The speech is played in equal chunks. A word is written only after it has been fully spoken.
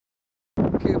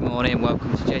Good morning,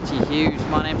 welcome to JT Hughes.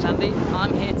 My name's Andy.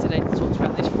 I'm here today to talk to you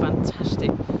about this fantastic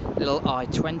little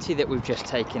i20 that we've just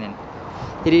taken in.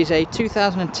 It is a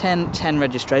 2010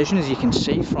 registration, as you can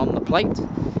see from the plate,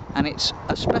 and it's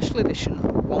a special edition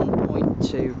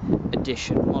 1.2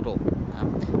 edition model.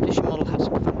 Edition model has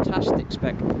a fantastic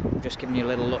spec. I'm just giving you a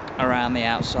little look around the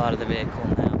outside of the vehicle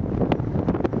now.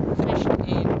 Finished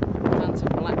in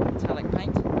phantom black metallic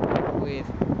paint with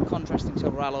contrasting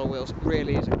silver alloy wheels.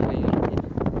 Really is a clean looking car.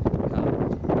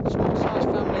 Small size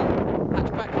family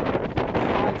hatchback,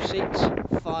 5 seats,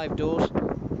 5 doors,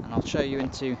 and I'll show you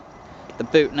into the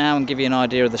boot now and give you an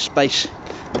idea of the space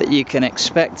that you can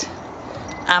expect.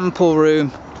 Ample room,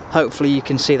 hopefully you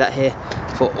can see that here,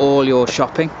 for all your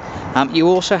shopping. You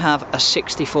also have a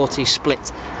 60-40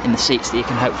 split in the seats that you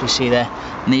can hopefully see there,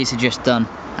 and these are just done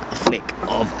at the flick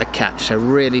of a catch, so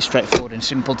really straightforward and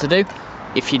simple to do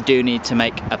if you do need to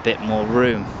make a bit more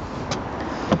room.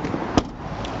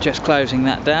 Just closing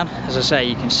that down, as I say,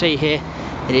 you can see here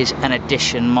it is an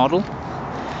edition model.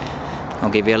 I'll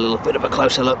give you a little bit of a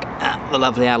closer look at the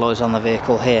lovely alloys on the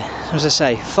vehicle here. As I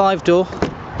say, 5-door,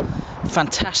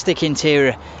 fantastic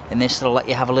interior in this that'll let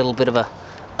you have a little bit of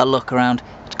a look around.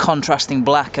 It's contrasting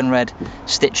black and red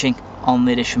stitching on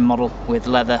the edition model with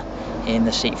leather in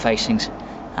the seat facings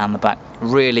and the back.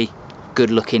 Really good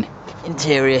looking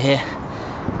interior here.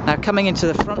 Now, coming into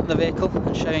the front of the vehicle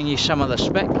and showing you some of the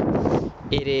spec,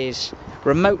 it is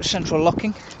remote central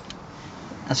locking.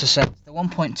 As I said, the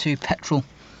 1.2 petrol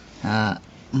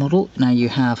model. Now you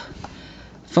have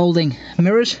folding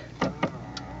mirrors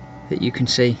that you can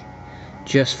see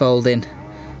just fold in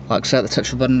like so at the touch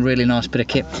of a button. Really nice bit of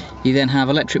kit. You then have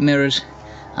electric mirrors,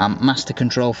 master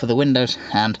control for the windows,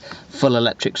 and full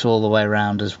electrics all the way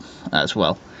around as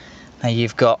well. Now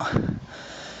you've got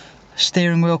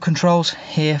steering wheel controls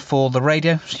here for the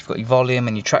radio, so you've got your volume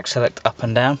and your track select up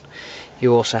and down.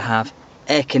 You also have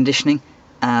air conditioning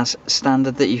as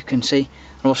standard that you can see,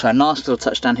 and also a nice little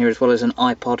touch down here, as well as an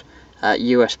iPod,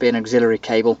 USB and auxiliary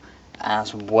cable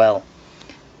as well.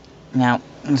 Now,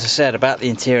 as I said about the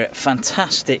interior,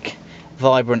 fantastic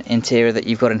vibrant interior that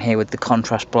you've got in here with the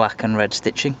contrast black and red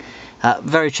stitching.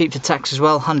 Very cheap to tax as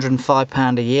well,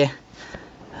 £105 a year.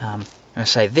 I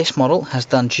say this model has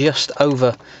done just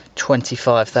over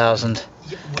 25,000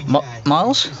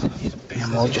 miles,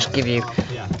 and we'll just give you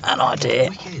an idea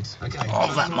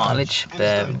of that mileage.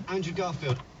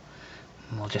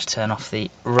 We'll just turn off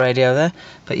the radio there,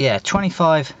 but yeah,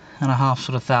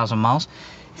 25,500 thousand miles.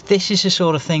 If this is the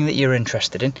sort of thing that you're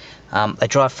interested in, they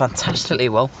drive fantastically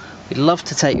well. We'd love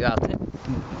to take you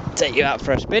out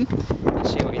for a spin and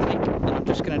see what you think. And I'm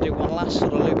just going to do one last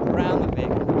sort of loop around the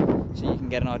vehicle so you can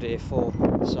get an idea for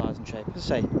the size and shape.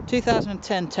 As I say,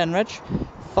 2010 10 reg,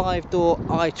 5-door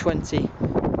i20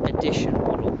 edition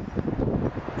model.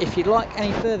 If you'd like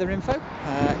any further info,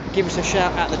 give us a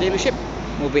shout at the dealership.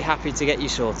 We'll be happy to get you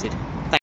sorted.